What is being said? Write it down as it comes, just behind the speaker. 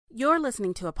You're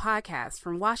listening to a podcast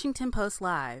from Washington Post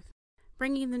Live,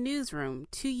 bringing the newsroom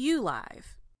to you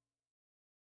live.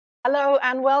 Hello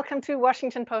and welcome to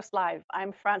Washington Post Live.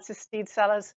 I'm Frances Stead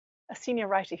Sellers, a senior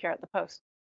writer here at the Post.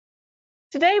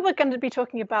 Today we're going to be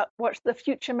talking about what the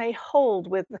future may hold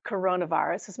with the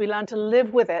coronavirus as we learn to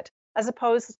live with it, as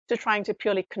opposed to trying to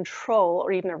purely control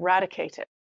or even eradicate it.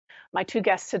 My two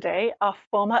guests today are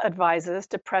former advisors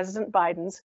to President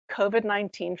Biden's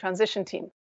COVID-19 transition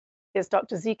team. Here's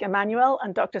Dr. Zeke Emanuel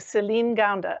and Dr. Celine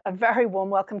Gounder. A very warm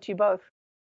welcome to you both.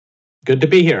 Good to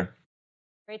be here.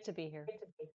 Great to be here.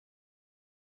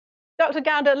 Dr.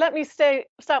 Gounder, let me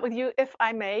start with you, if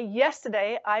I may.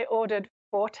 Yesterday, I ordered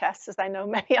 4 tests, as I know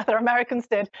many other Americans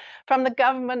did, from the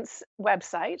government's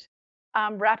website,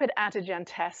 rapid antigen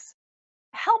tests.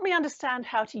 Help me understand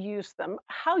how to use them.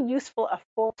 How useful are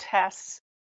 4 tests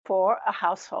for a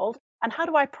household, and how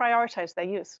do I prioritize their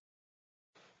use?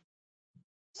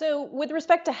 So with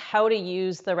respect to how to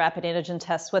use the rapid antigen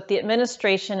tests, what the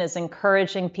administration is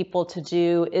encouraging people to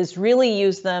do is really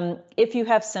use them if you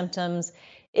have symptoms,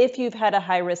 if you've had a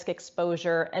high-risk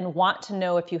exposure and want to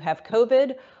know if you have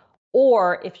COVID,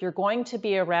 or if you're going to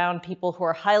be around people who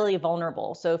are highly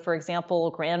vulnerable. So for example,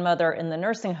 grandmother in the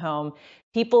nursing home,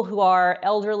 people who are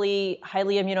elderly,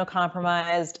 highly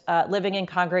immunocompromised, living in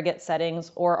congregate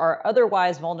settings, or are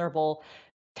otherwise vulnerable,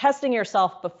 testing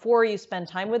yourself before you spend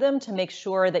time with them to make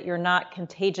sure that you're not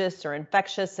contagious or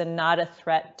infectious and not a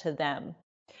threat to them.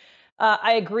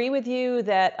 I agree with you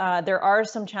that there are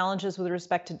some challenges with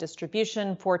respect to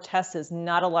distribution. 4 tests is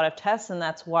not a lot of tests, and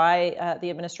that's why the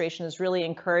administration is really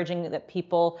encouraging that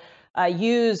people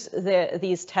use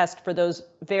these tests for those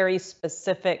very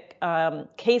specific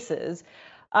cases.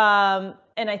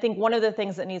 And I think one of the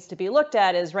things that needs to be looked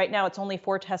at is right now it's only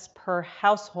 4 tests per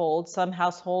household. Some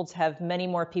households have many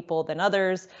more people than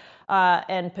others.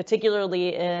 And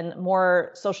particularly in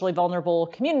more socially vulnerable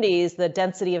communities, the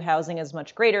density of housing is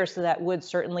much greater. So that would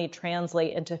certainly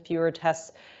translate into fewer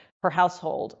tests per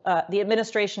household. The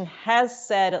administration has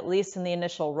said, at least in the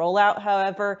initial rollout,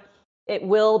 however, it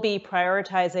will be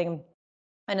prioritizing,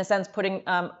 in a sense, bumping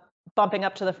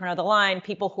up to the front of the line,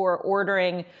 people who are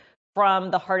ordering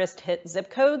from the hardest hit zip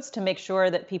codes to make sure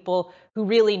that people who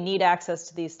really need access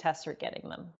to these tests are getting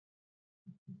them.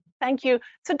 Thank you.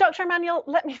 So Dr. Emanuel,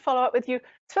 let me follow up with you.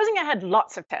 Supposing I had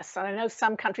lots of tests, and I know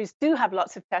some countries do have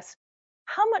lots of tests,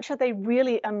 how much are they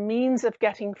really a means of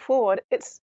getting forward?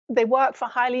 They work for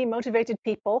highly motivated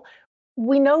people.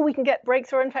 We know we can get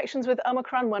breakthrough infections with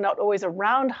Omicron. We're not always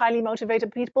around highly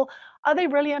motivated people. Are they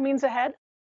really a means ahead?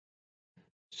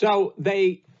 So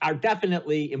they are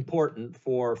definitely important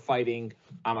for fighting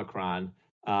Omicron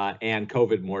and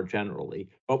COVID more generally.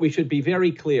 But we should be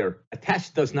very clear, a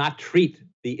test does not treat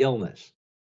the illness.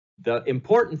 The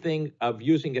important thing of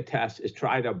using a test is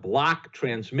try to block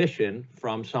transmission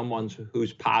from someone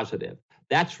who's positive.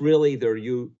 That's really their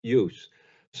use.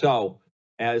 So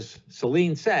as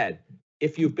Celine said,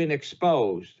 if you've been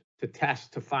exposed, to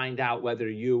test to find out whether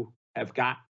you have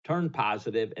turned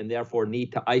positive and therefore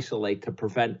need to isolate to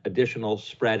prevent additional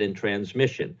spread and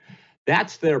transmission.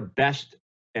 That's their best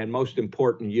and most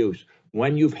important use.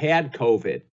 When you've had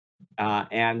COVID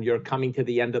and you're coming to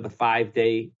the end of the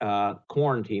 5-day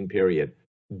quarantine period,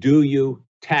 do you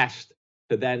test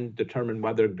to then determine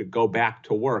whether to go back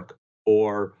to work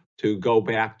or to go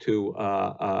back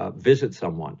to visit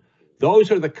someone? Those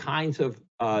are the kinds of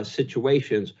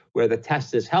situations where the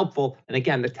test is helpful. And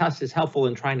again, the test is helpful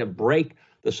in trying to break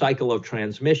the cycle of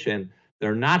transmission.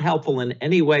 They're not helpful in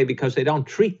any way because they don't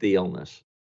treat the illness.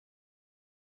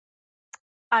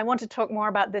 I want to talk more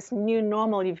about this new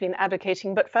normal you've been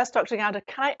advocating. But first, Dr. Gounder,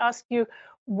 can I ask you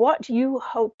what you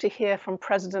hope to hear from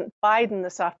President Biden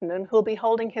this afternoon, who'll be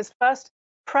holding his first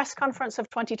press conference of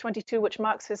 2022, which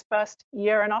marks his first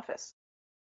year in office?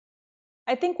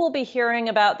 I think we'll be hearing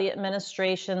about the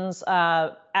administration's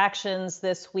actions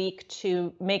this week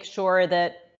to make sure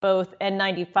that both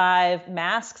N95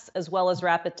 masks as well as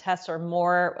rapid tests are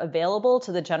more available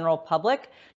to the general public.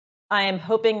 I am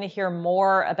hoping to hear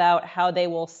more about how they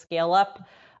will scale up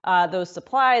those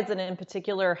supplies, and in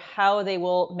particular, how they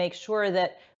will make sure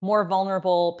that more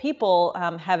vulnerable people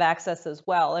have access as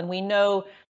well. And we know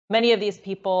many of these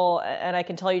people, and I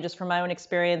can tell you just from my own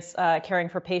experience caring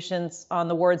for patients on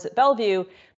the wards at Bellevue,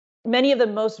 many of the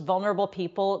most vulnerable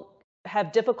people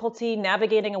have difficulty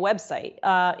navigating a website.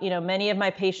 Many of my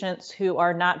patients who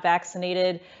are not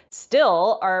vaccinated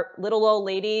still are little old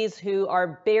ladies who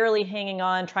are barely hanging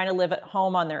on, trying to live at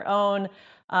home on their own,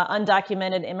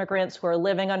 undocumented immigrants who are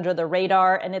living under the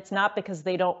radar. And it's not because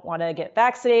they don't want to get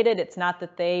vaccinated. It's not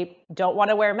that they don't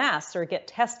want to wear masks or get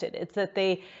tested. It's that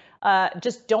they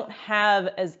just don't have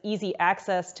as easy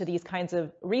access to these kinds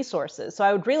of resources. So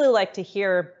I would really like to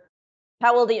hear,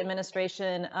 how will the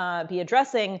administration be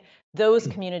addressing those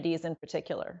communities in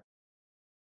particular?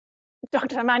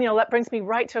 Dr. Emanuel, that brings me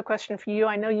right to a question for you.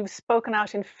 I know you've spoken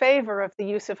out in favor of the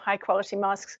use of high quality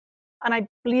masks, and I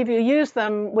believe you use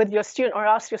them with your student, or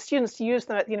ask your students to use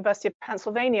them at the University of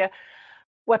Pennsylvania,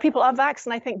 where people are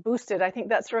vaccinated, I think boosted. I think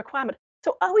that's a requirement.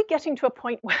 So are we getting to a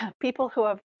point where people who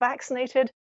are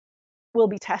vaccinated will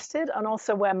be tested and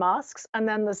also wear masks, and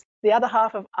then there's the other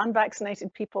half of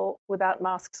unvaccinated people without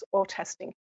masks or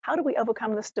testing? How do we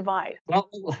overcome this divide? Well,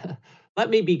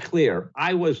 let me be clear.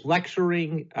 I was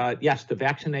lecturing, yes, to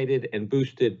vaccinated and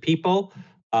boosted people,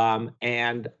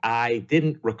 and I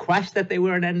didn't request that they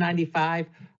wear an N95.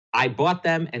 I bought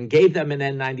them and gave them an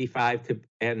N95,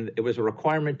 and it was a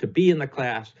requirement to be in the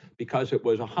class because it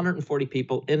was 140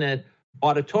 people in an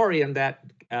auditorium that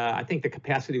I think the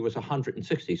capacity was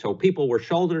 160. So people were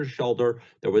shoulder to shoulder.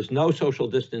 There was no social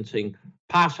distancing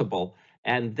possible.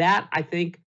 And that, I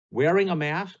think, wearing a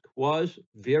mask was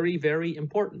very, very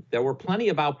important. There were plenty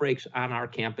of outbreaks on our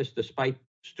campus, despite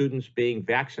students being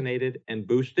vaccinated and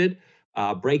boosted.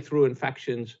 Breakthrough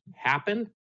infections happened,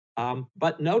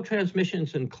 but no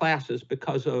transmissions in classes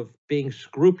because of being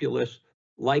scrupulous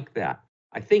like that.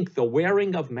 I think the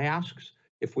wearing of masks,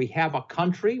 if we have a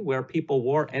country where people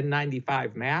wore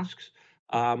N95 masks,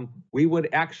 we would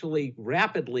actually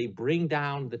rapidly bring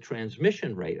down the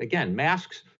transmission rate. Again,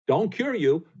 masks don't cure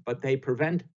you, but they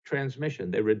prevent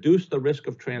transmission. They reduce the risk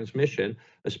of transmission,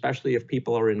 especially if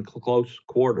people are in close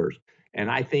quarters. And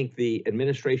I think the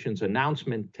administration's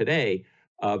announcement today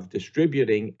of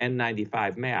distributing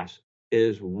N95 masks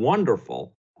is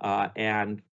wonderful.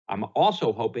 And I'm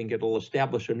also hoping it'll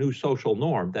establish a new social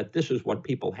norm that this is what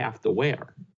people have to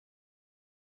wear.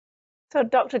 So,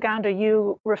 Dr. Gounder,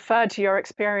 you referred to your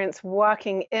experience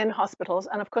working in hospitals,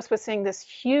 and of course, we're seeing this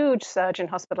huge surge in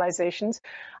hospitalizations.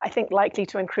 I think likely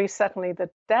to increase. Certainly, the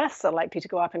deaths are likely to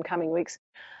go up in coming weeks.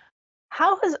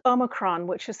 How has Omicron,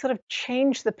 which has sort of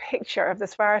changed the picture of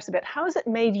this virus a bit, how has it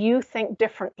made you think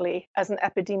differently as an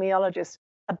epidemiologist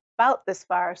about this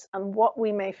virus and what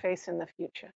we may face in the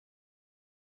future?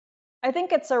 I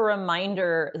think it's a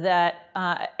reminder that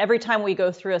every time we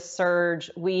go through a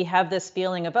surge, we have this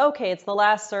feeling of, okay, it's the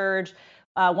last surge.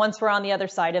 Once we're on the other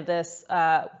side of this,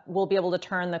 we'll be able to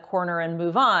turn the corner and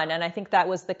move on. And I think that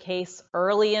was the case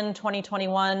early in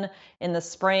 2021, in the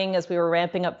spring, as we were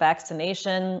ramping up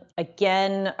vaccination.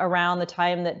 Again, around the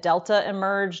time that Delta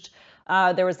emerged,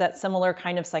 there was that similar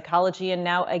kind of psychology. And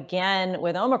now again,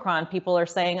 with Omicron, people are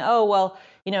saying, oh, well,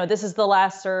 you know, this is the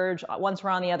last surge. Once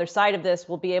we're on the other side of this,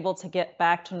 we'll be able to get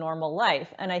back to normal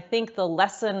life. And I think the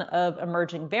lesson of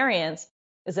emerging variants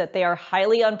is that they are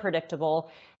highly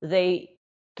unpredictable. They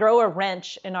throw a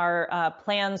wrench in our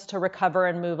plans to recover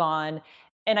and move on.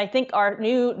 And I think our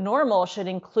new normal should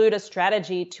include a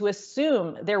strategy to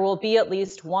assume there will be at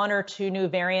least 1 or 2 new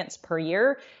variants per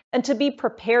year, and to be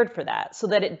prepared for that so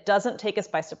that it doesn't take us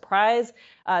by surprise,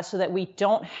 so that we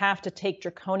don't have to take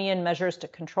draconian measures to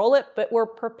control it, but we're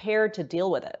prepared to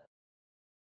deal with it.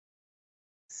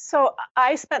 So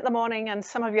I spent the morning and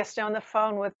some of yesterday on the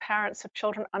phone with parents of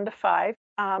children under 5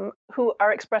 who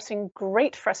are expressing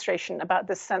great frustration about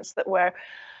this sense that we're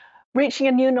reaching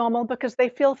a new normal because they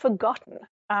feel forgotten.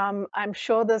 I'm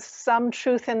sure there's some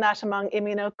truth in that among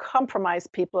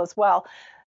immunocompromised people as well.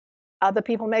 Other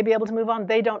people may be able to move on.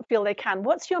 They don't feel they can.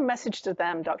 What's your message to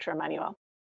them, Dr. Emanuel?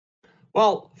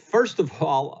 Well, first of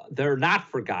all, they're not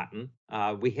forgotten.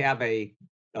 We have a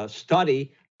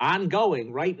study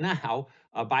ongoing right now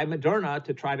by Moderna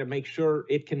to try to make sure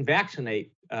it can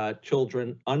vaccinate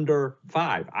children under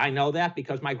 5. I know that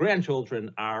because my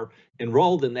grandchildren are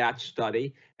enrolled in that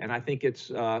study, and I think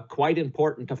it's quite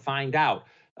important to find out.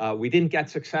 We didn't get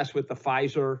success with the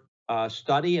Pfizer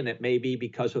study, and it may be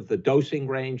because of the dosing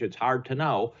range. It's hard to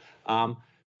know.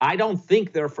 I don't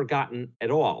think they're forgotten at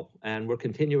all, and we're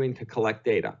continuing to collect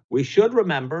data. We should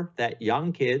remember that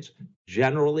young kids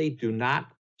generally do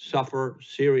not suffer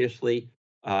seriously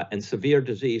and severe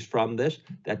disease from this.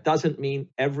 That doesn't mean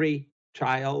every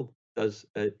child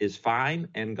is fine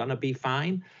and going to be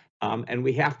fine. And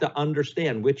we have to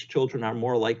understand which children are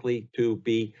more likely to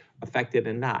be affected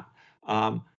and not.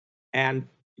 And,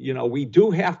 you know, we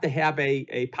do have to have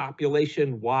a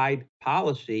population-wide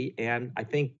policy, and I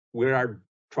think we are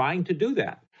trying to do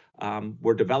that.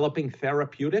 We're developing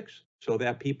therapeutics so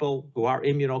that people who are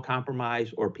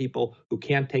immunocompromised or people who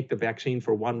can't take the vaccine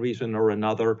for one reason or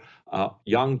another,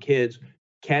 young kids,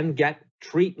 can get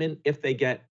treatment if they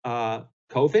get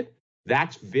COVID.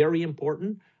 That's very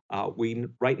important. We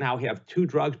right now have 2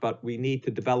 drugs, but we need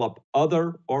to develop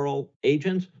other oral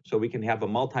agents so we can have a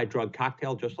multi-drug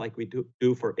cocktail just like we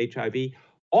do for HIV.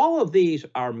 All of these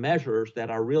are measures that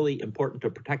are really important to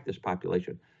protect this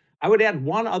population. I would add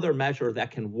one other measure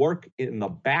that can work in the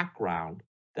background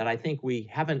that I think we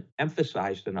haven't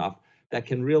emphasized enough, that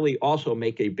can really also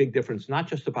make a big difference, not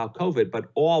just about COVID, but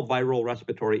all viral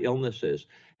respiratory illnesses.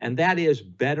 And that is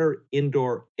better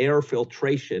indoor air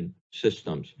filtration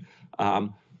systems.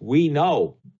 We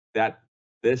know that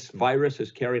this virus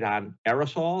is carried on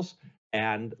aerosols,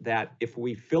 and that if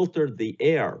we filtered the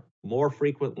air more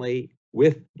frequently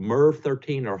with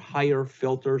MERV-13 or higher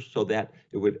filters so that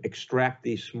it would extract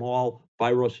these small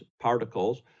virus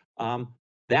particles,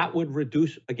 that would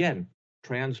reduce, again,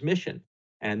 transmission,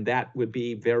 and that would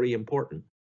be very important.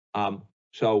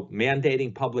 So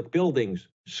mandating public buildings,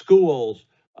 schools,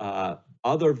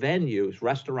 other venues,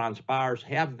 restaurants, bars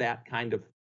have that kind of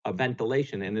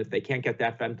ventilation, and if they can't get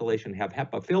that ventilation, have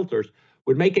HEPA filters,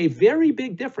 would make a very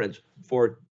big difference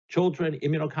for children,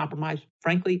 immunocompromised,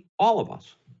 frankly, all of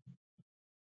us.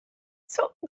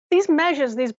 So these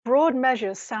measures, these broad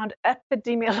measures, sound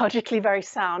epidemiologically very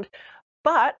sound,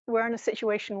 but we're in a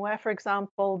situation where, for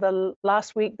example,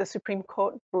 last week the Supreme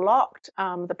Court blocked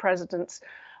the president's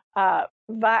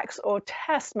vax or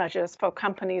test measures for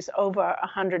companies over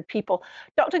 100 people.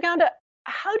 Dr. Gounder,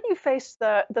 how do you face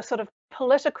the sort of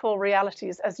political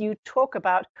realities as you talk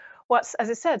about what's, as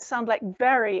I said, sound like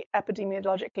very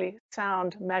epidemiologically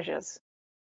sound measures?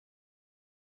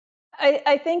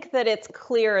 I think that it's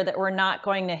clear that we're not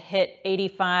going to hit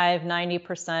 85,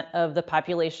 90% of the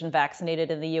population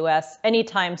vaccinated in the US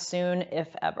anytime soon, if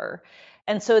ever.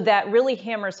 And so that really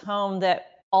hammers home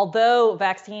that although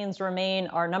vaccines remain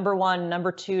our number 1,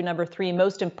 number 2, number 3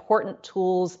 most important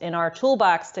tools in our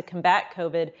toolbox to combat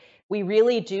COVID, we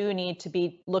really do need to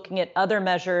be looking at other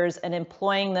measures and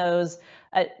employing those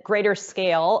at greater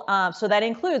scale. So that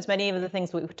includes many of the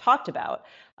things we've talked about,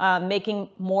 making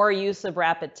more use of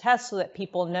rapid tests so that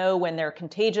people know when they're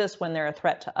contagious, when they're a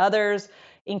threat to others.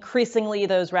 Increasingly,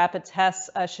 those rapid tests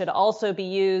should also be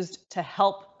used to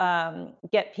help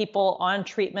get people on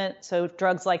treatment. So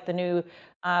drugs like the new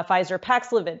Pfizer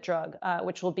Paxlovid drug,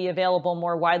 which will be available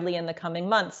more widely in the coming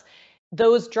months.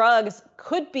 Those drugs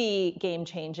could be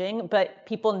game-changing, but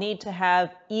people need to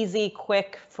have easy,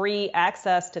 quick, free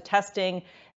access to testing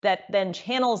that then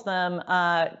channels them,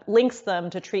 links them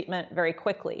to treatment very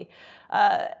quickly.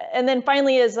 And then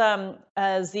finally,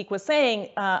 as Zeke was saying,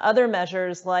 other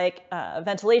measures like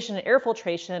ventilation and air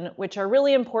filtration, which are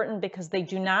really important because they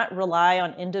do not rely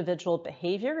on individual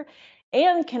behavior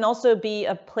and can also be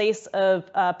a place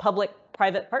of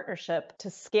public-private partnership to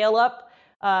scale up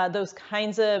those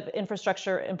kinds of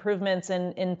infrastructure improvements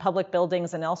in public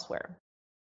buildings and elsewhere.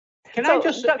 Can I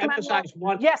just emphasize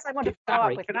one? Yes, I want to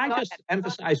follow up with you. Can I just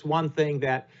emphasize one thing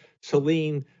that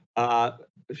Celine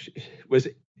was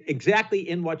exactly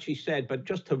in what she said, but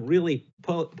just to really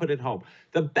put it home.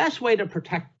 The best way to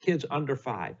protect kids under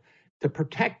 5, to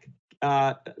protect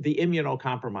the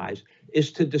immunocompromised,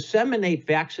 is to disseminate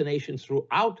vaccinations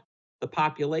throughout the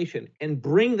population and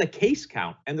bring the case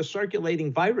count and the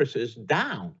circulating viruses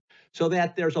down so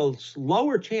that there's a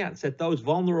lower chance that those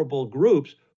vulnerable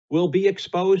groups will be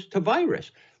exposed to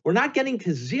virus. We're not getting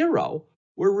to 0,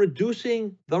 we're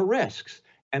reducing the risks.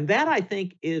 And that, I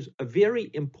think, is a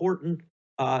very important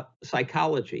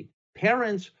psychology.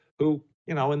 Parents who,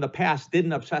 in the past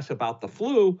didn't obsess about the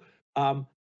flu,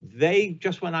 they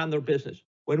just went on their business.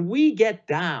 When we get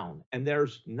down and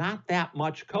there's not that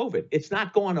much COVID, it's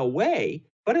not going away,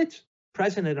 but it's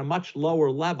present at a much lower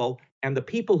level. And the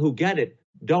people who get it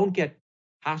don't get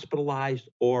hospitalized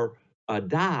or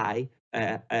die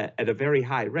at a very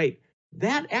high rate.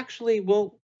 That actually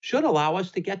should allow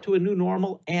us to get to a new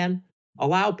normal and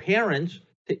allow parents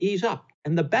to ease up.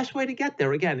 And the best way to get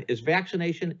there, again, is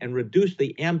vaccination and reduce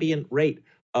the ambient rate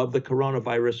of the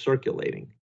coronavirus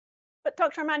circulating. But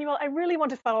Dr. Emanuel, I really want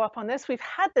to follow up on this. We've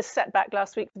had this setback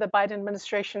last week for the Biden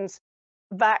administration's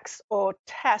vax or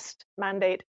test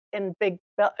mandate in big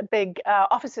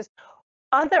offices.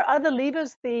 Are there other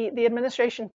levers the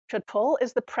administration should pull?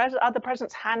 Are the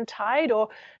president's hand tied, or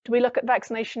do we look at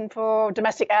vaccination for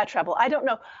domestic air travel? I don't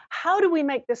know. How do we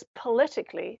make this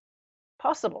politically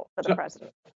possible for the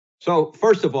president? So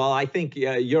first of all, I think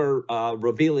you're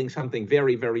revealing something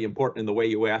very, very important in the way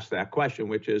you asked that question,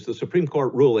 which is the Supreme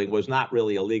Court ruling was not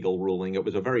really a legal ruling. It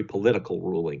was a very political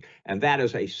ruling. And that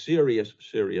is a serious,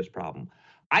 serious problem.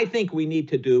 I think we need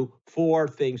to do 4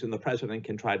 things, and the president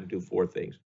can try to do 4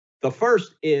 things. The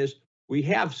first is we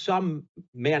have some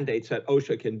mandates that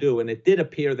OSHA can do, and it did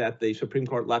appear that the Supreme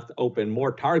Court left open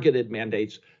more targeted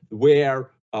mandates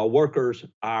where workers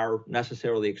are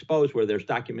necessarily exposed, where there's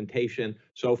documentation.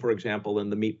 So, for example, in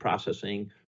the meat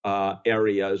processing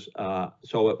areas,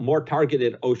 so a more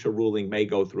targeted OSHA ruling may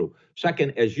go through.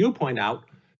 Second, as you point out,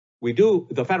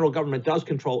 the federal government does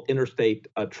control interstate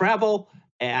travel,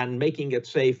 and making it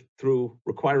safe through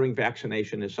requiring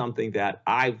vaccination is something that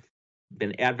I've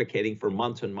been advocating for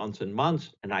months and months and months,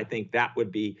 and I think that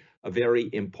would be a very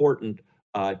important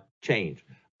change.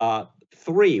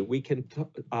 Three, we can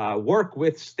work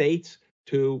with states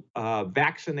to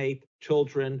vaccinate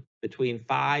children between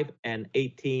 5 and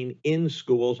 18 in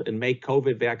schools and make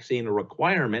COVID vaccine a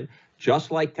requirement,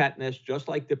 just like tetanus, just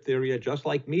like diphtheria, just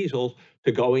like measles,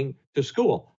 to going to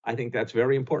school. I think that's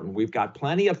very important. We've got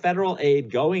plenty of federal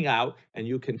aid going out, and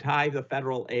you can tie the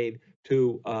federal aid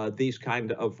to these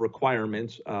kind of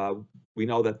requirements. We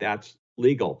know that that's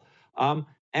legal.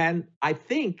 And I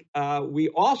think we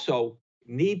also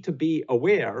need to be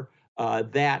aware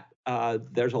that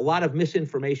there's a lot of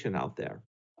misinformation out there.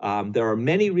 There are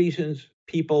many reasons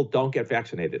people don't get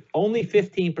vaccinated. Only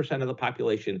 15% of the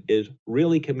population is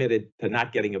really committed to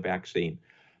not getting a vaccine.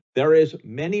 There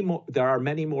are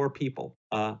many more people,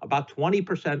 about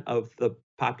 20% of the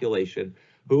population,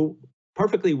 who are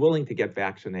perfectly willing to get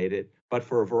vaccinated, but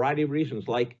for a variety of reasons,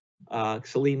 like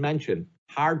Celine mentioned,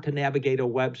 hard to navigate a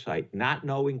website, not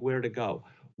knowing where to go.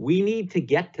 We need to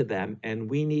get to them, and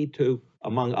we need to,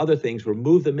 among other things,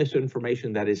 remove the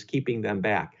misinformation that is keeping them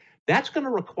back. That's going to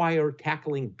require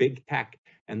tackling big tech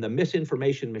and the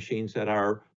misinformation machines that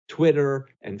are Twitter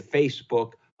and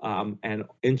Facebook and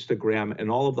Instagram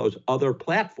and all of those other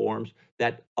platforms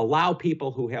that allow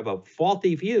people who have a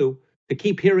faulty view to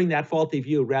keep hearing that faulty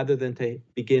view rather than to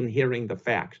begin hearing the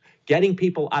facts. Getting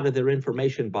people out of their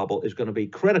information bubble is going to be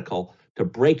critical to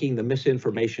breaking the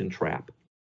misinformation trap.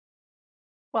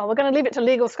 Well, we're going to leave it to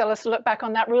legal scholars to look back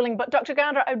on that ruling. But Dr.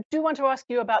 Gounder, I do want to ask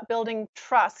you about building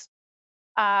trust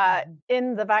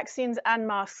in the vaccines and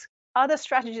masks. Are there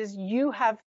strategies you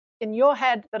have in your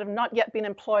head that have not yet been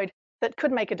employed that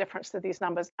could make a difference to these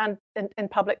numbers and in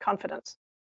public confidence?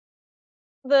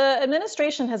 The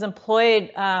administration has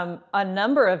employed a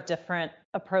number of different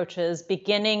approaches,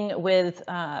 beginning with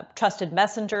trusted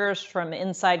messengers from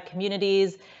inside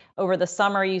communities. Over the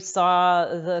summer, you saw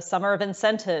the summer of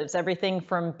incentives, everything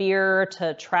from beer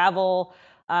to travel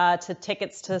to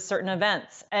tickets to certain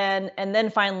events, and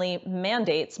then finally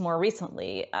mandates more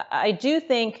recently. I do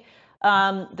think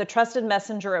the trusted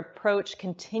messenger approach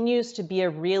continues to be a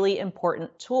really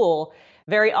important tool.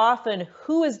 Very often,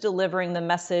 who is delivering the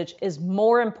message is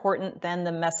more important than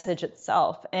the message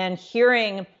itself. And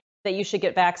hearing that you should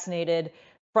get vaccinated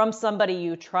from somebody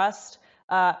you trust,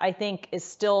 I think, is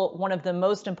still one of the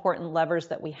most important levers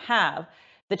that we have.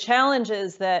 The challenge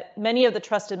is that many of the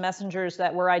trusted messengers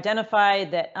that were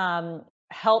identified that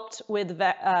helped with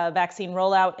vaccine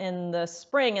rollout in the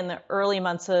spring, in the early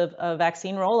months of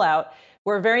vaccine rollout,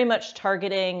 were very much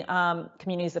targeting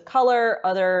communities of color,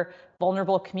 other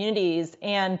vulnerable communities.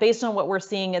 And based on what we're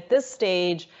seeing at this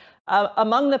stage,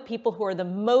 among the people who are the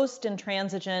most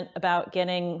intransigent about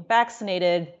getting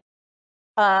vaccinated,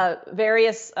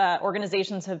 various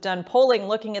organizations have done polling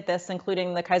looking at this,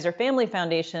 including the Kaiser Family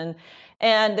Foundation.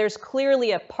 And there's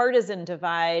clearly a partisan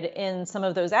divide in some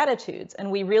of those attitudes. And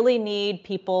we really need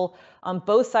people on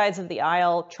both sides of the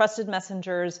aisle, trusted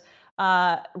messengers,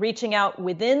 reaching out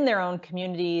within their own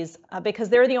communities, because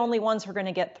they're the only ones who are going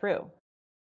to get through.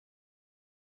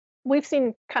 We've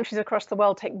seen countries across the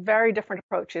world take very different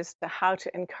approaches to how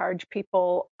to encourage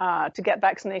people to get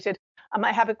vaccinated.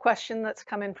 I have a question that's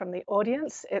come in from the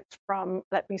audience. It's from,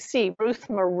 let me see, Ruth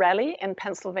Morelli in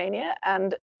Pennsylvania.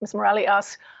 And Ms. Morelli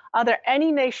asks, are there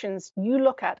any nations you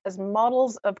look at as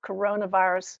models of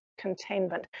coronavirus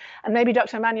containment? And maybe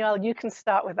Dr. Emanuel, you can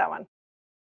start with that one.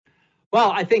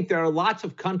 Well, I think there are lots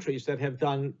of countries that have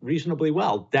done reasonably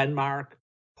well. Denmark,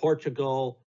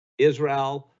 Portugal,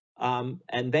 Israel,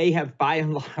 and they have, by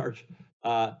and large,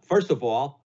 first of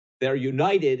all, they're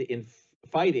united in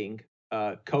fighting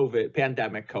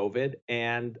pandemic COVID,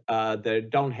 and they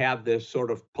don't have this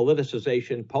sort of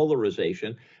politicization,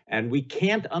 polarization. And we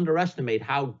can't underestimate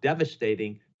how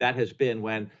devastating that has been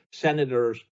when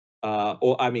senators,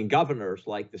 governors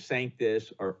like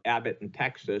DeSantis or Abbott in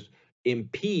Texas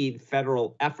impede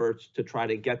federal efforts to try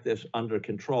to get this under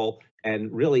control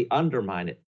and really undermine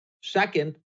it.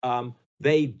 Second,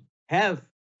 they have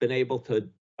been able to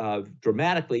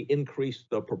dramatically increase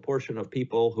the proportion of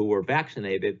people who were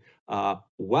vaccinated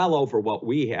well over what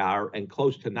we are, and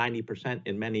close to 90%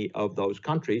 in many of those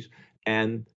countries.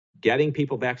 And getting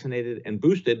people vaccinated and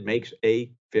boosted makes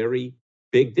a very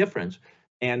big difference.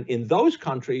 And in those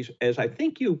countries, as I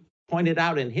think you pointed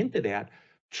out and hinted at,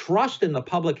 trust in the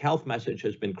public health message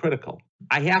has been critical.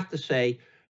 I have to say,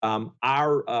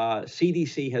 our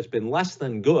CDC has been less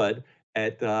than good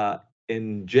at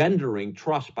engendering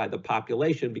trust by the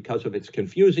population because of its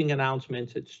confusing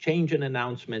announcements, its changing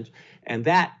announcements, and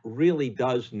that really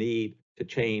does need to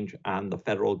change on the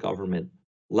federal government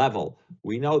level.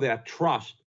 We know that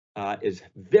trust is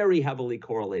very heavily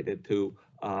correlated to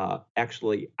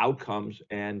actually outcomes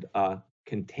and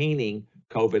containing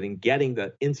COVID and getting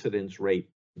the incidence rate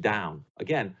down.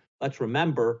 Again, let's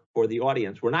remember for the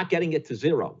audience, we're not getting it to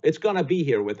zero. It's going to be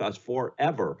here with us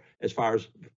forever, as far as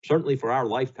certainly for our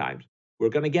lifetimes. We're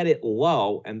going to get it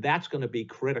low, and that's going to be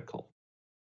critical.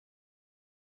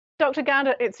 Dr.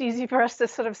 Gounder, it's easy for us to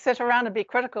sort of sit around and be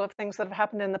critical of things that have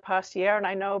happened in the past year. And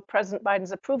I know President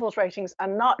Biden's approvals ratings are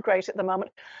not great at the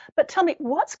moment. But tell me,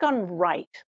 what's gone right?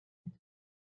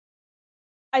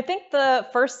 I think the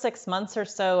first 6 months or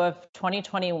so of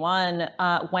 2021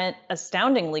 went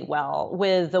astoundingly well,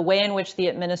 with the way in which the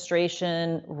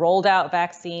administration rolled out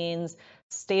vaccines,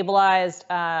 stabilized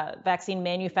vaccine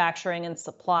manufacturing and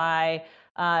supply,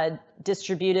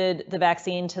 distributed the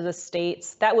vaccine to the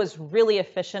states. That was really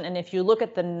efficient. And if you look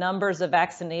at the numbers of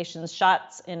vaccinations,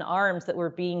 shots in arms that were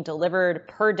being delivered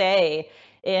per day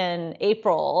in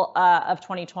April of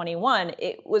 2021,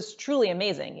 it was truly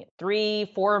amazing.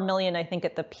 3-4 million, I think,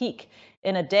 at the peak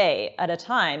in a day at a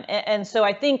time. And so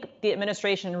I think the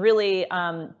administration really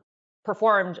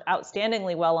performed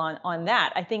outstandingly well on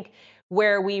that. I think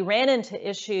where we ran into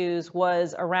issues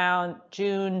was around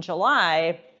June,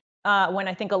 July, when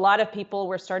I think a lot of people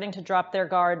were starting to drop their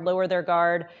guard, lower their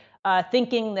guard,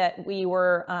 thinking that we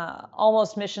were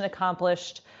almost mission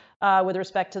accomplished with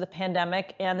respect to the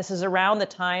pandemic. And this is around the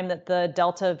time that the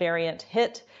Delta variant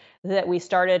hit, that we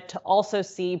started to also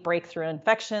see breakthrough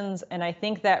infections. And I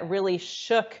think that really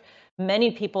shook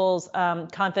many people's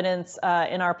confidence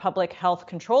in our public health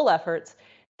control efforts.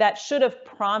 That should have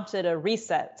prompted a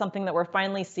reset, something that we're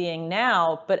finally seeing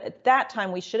now. But at that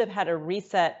time, we should have had a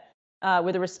reset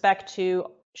with respect to,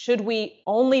 should we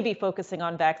only be focusing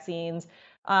on vaccines?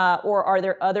 Or are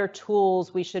there other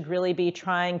tools we should really be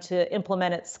trying to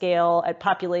implement at scale at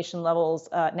population levels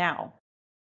now?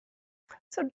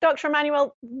 So, Dr.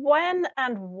 Emanuel, when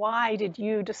and why did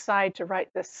you decide to write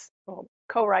this, or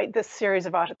co-write this series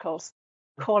of articles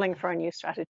calling for a new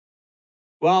strategy?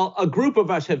 Well, a group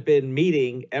of us have been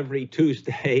meeting every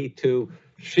Tuesday to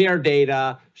share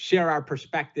data, share our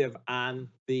perspective on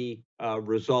the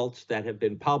results that have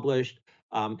been published,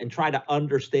 and try to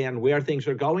understand where things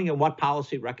are going and what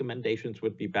policy recommendations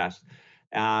would be best.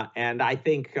 And I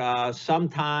think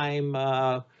sometime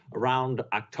around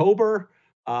October,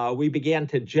 we began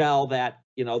to gel that,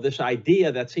 this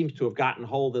idea that seems to have gotten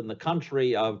hold in the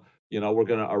country of, we're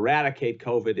going to eradicate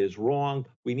COVID is wrong.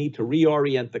 We need to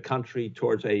reorient the country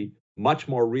towards a much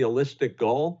more realistic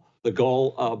goal, the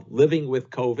goal of living with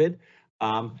COVID,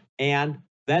 and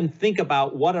then think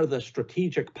about what are the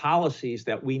strategic policies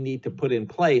that we need to put in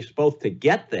place, both to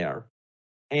get there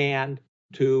and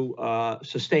to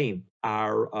sustain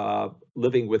our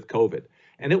living with COVID.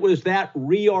 And it was that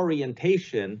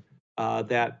reorientation,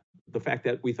 that the fact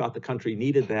that we thought the country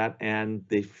needed that, and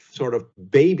the sort of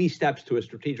baby steps to a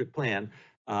strategic plan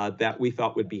that we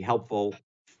thought would be helpful,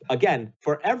 again,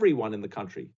 for everyone in the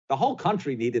country. The whole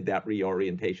country needed that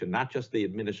reorientation, not just the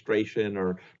administration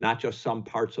or not just some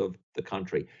parts of the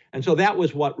country. And so that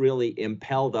was what really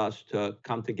impelled us to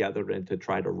come together and to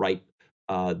try to write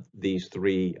these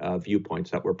three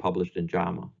viewpoints that were published in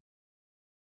JAMA.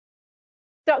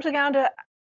 Dr. Gounder,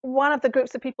 one of the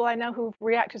groups of people I know who've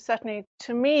reacted certainly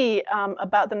to me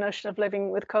about the notion of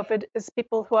living with COVID is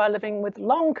people who are living with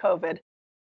long COVID.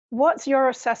 What's your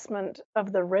assessment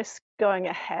of the risk going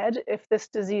ahead if this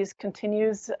disease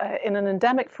continues in an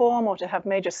endemic form or to have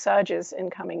major surges in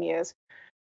coming years?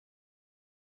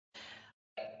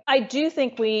 I do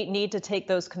think we need to take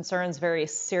those concerns very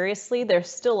seriously. There's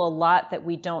still a lot that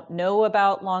we don't know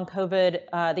about long COVID.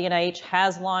 The NIH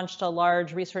has launched a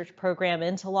large research program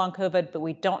into long COVID, but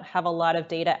we don't have a lot of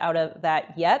data out of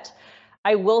that yet.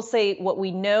 I will say what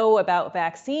we know about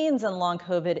vaccines and long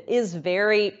COVID is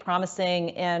very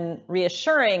promising and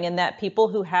reassuring, in that people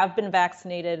who have been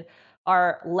vaccinated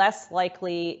are less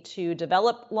likely to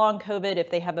develop long COVID if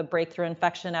they have a breakthrough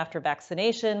infection after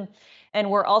vaccination.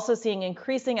 And we're also seeing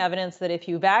increasing evidence that if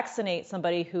you vaccinate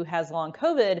somebody who has long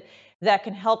COVID, that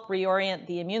can help reorient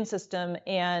the immune system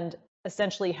and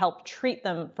essentially help treat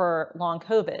them for long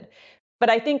COVID. But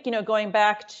I think, going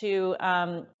back to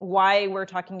why we're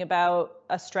talking about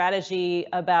a strategy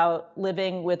about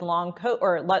living with with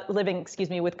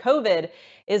COVID,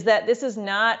 is that this is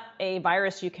not a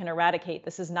virus you can eradicate.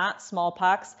 This is not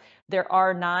smallpox. there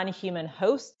are non-human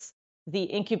hosts.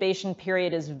 The incubation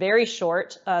period is very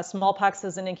short. Smallpox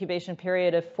has an incubation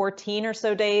period of 14 or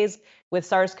so days. With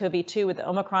SARS-CoV-2, with the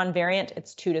Omicron variant,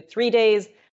 it's 2 to 3 days.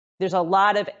 There's a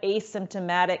lot of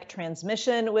asymptomatic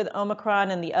transmission with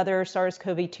Omicron and the other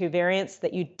SARS-CoV-2 variants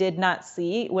that you did not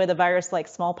see with a virus like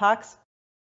smallpox.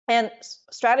 And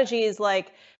strategies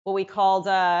like what we called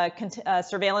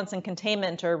surveillance and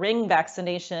containment, or ring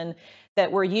vaccination,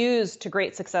 that were used to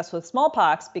great success with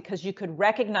smallpox, because you could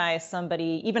recognize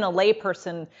somebody, even a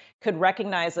layperson could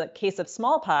recognize a case of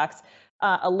smallpox,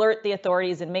 alert the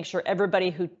authorities and make sure everybody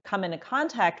who come into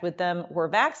contact with them were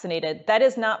vaccinated. That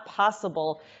is not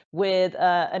possible with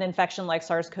an infection like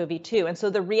SARS-CoV-2. And so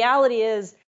the reality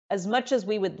is, as much as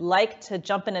we would like to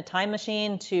jump in a time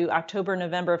machine to October,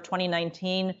 November of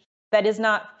 2019, that is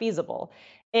not feasible.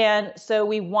 And so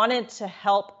we wanted to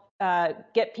help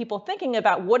get people thinking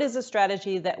about what is a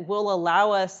strategy that will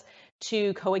allow us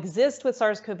to coexist with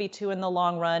SARS-CoV-2 in the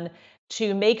long run,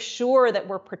 to make sure that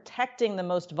we're protecting the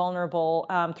most vulnerable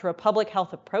through a public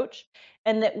health approach,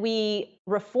 and that we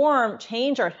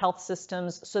change our health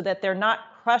systems so that they're not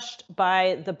crushed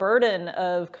by the burden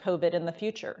of COVID in the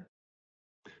future.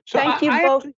 So thank you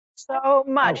both so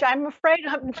much. I'm afraid,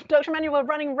 Dr. Emanuel, we're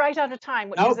running right out of time,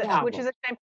 which is a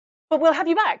shame. But we'll have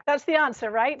you back. That's the answer,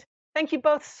 right? Thank you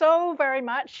both so very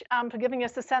much for giving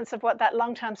us a sense of what that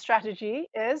long-term strategy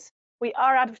is. We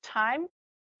are out of time.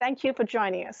 Thank you for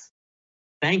joining us.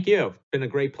 Thank you. It's been a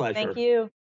great pleasure. Thank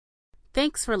you.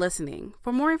 Thanks for listening.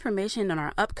 For more information on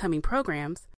our upcoming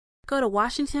programs, go to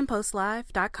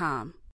WashingtonPostLive.com.